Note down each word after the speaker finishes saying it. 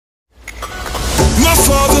My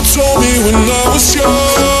father told me when I was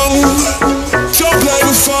young, don't play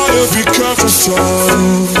with fire, be careful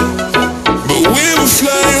son. But we were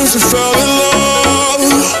flames and fell in love.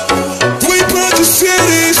 We burnt the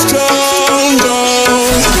cities down,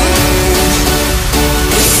 down.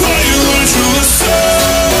 The fire went through the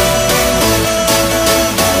sun.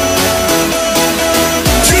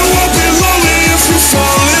 You won't be lonely if you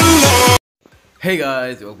fall in love. Hey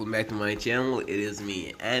guys, welcome back to my channel. It is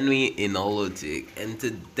me, Anwi in Holotic, and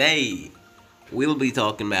today we'll be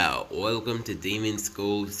talking about Welcome to Demon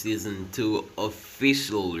School Season 2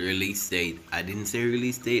 official release date. I didn't say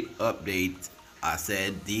release date update, I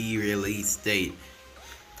said the release date.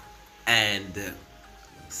 And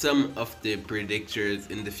some of the predictors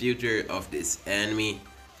in the future of this anime.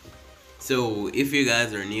 So if you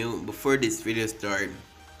guys are new, before this video starts,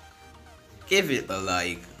 give it a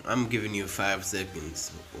like. I'm giving you 5 seconds.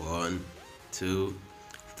 1, 2,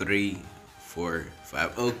 3, 4,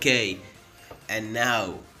 5. Okay. And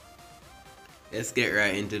now, let's get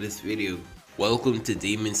right into this video. Welcome to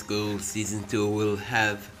Demon School Season 2. We'll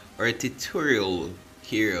have our tutorial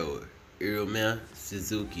hero, Iruma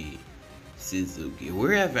Suzuki.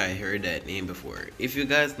 Where have I heard that name before? If you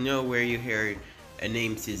guys know where you heard a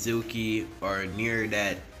name Suzuki or near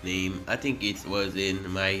that name, I think it was in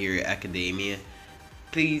My Hero Academia,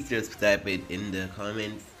 please just type it in the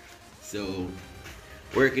comments. So,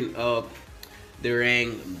 working up the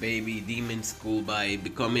rank baby demon school by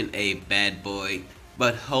becoming a bad boy.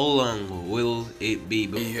 But how long will it be?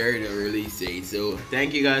 We heard the release date. So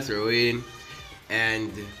thank you guys for waiting.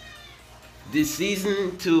 And this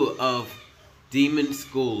season 2 of Demon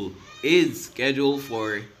School is scheduled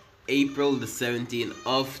for April the 17th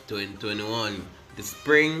of 2021, the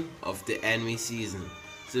spring of the anime season.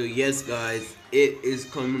 So yes guys, it is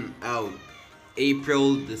coming out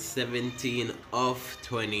April the 17th of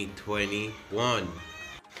 2021.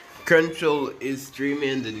 Crunchyroll is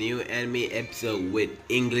streaming the new anime episode with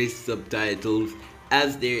English subtitles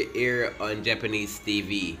as they air on Japanese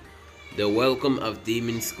TV. The Welcome of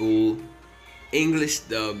Demon School English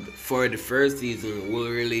dub for the first season will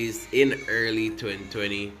release in early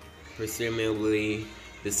 2020. Presumably,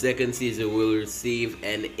 the second season will receive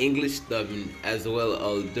an English dubbing as well,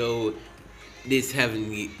 although this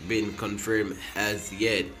haven't been confirmed as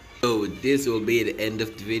yet. So this will be the end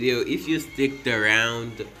of the video. If you stick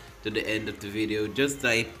around to the end of the video, just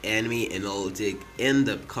type anime and Holotic in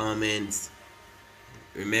the comments.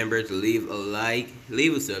 Remember to leave a like,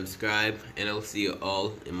 leave a subscribe, and I'll see you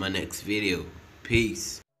all in my next video.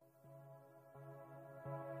 Peace.